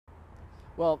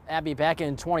Well, Abby, back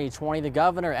in 2020, the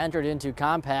governor entered into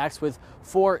compacts with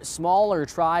 4 smaller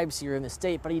tribes here in the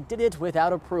state, but he did it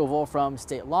without approval from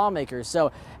state lawmakers.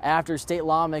 So after state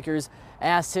lawmakers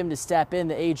asked him to step in,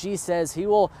 the AG says he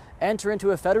will enter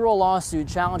into a federal lawsuit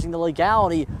challenging the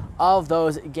legality of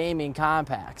those gaming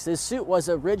compacts. This suit was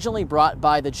originally brought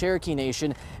by the Cherokee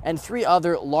Nation and 3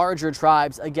 other larger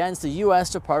tribes against the U.S.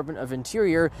 Department of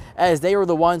Interior, as they were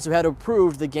the ones who had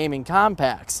approved the gaming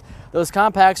compacts. Those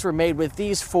compacts were made with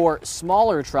these 4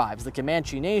 smaller tribes: the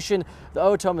Comanche Nation, the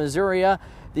Otoe Missouri,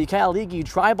 the Kaligi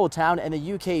Tribal Town, and the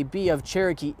UKB of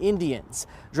Cherokee Indians.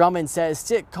 Drummond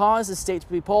says it caused the state to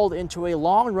be pulled into a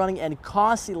long-running and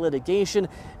costly litigation,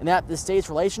 and that the state's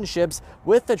relationships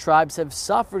with the tribes have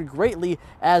suffered greatly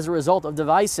as a result of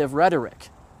divisive rhetoric.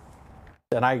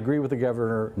 And I agree with the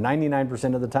governor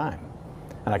 99% of the time,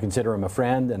 and I consider him a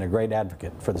friend and a great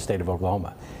advocate for the state of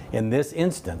Oklahoma. In this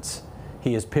instance,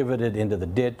 he has pivoted into the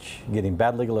ditch, getting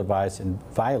bad legal advice and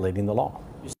violating the law.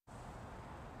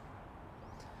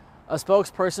 A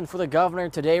spokesperson for the governor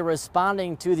today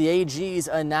responding to the AG's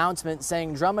announcement,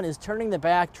 saying Drummond is turning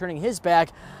his back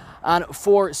on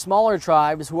 4 smaller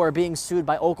tribes who are being sued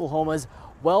by Oklahoma's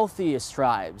wealthiest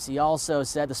tribes. The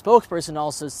spokesperson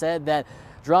also said that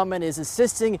Drummond is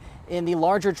assisting in the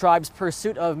larger tribes'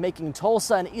 pursuit of making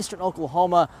Tulsa and eastern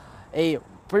Oklahoma a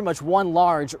pretty much one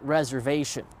large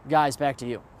reservation. Guys, back to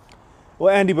you.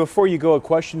 Well, Andy, before you go, a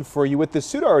question for you. With the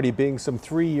suit already being some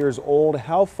 3 years old,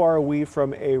 how far are we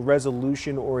from a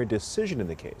resolution or a decision in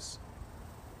the case?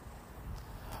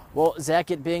 Well, Zach,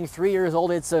 it being 3 years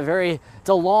old, it's a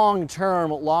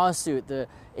long-term lawsuit. The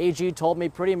AG told me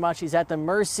pretty much he's at the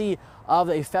mercy of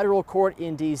a federal court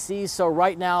in D.C. So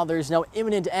right now, there's no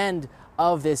imminent end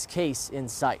of this case in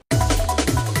sight.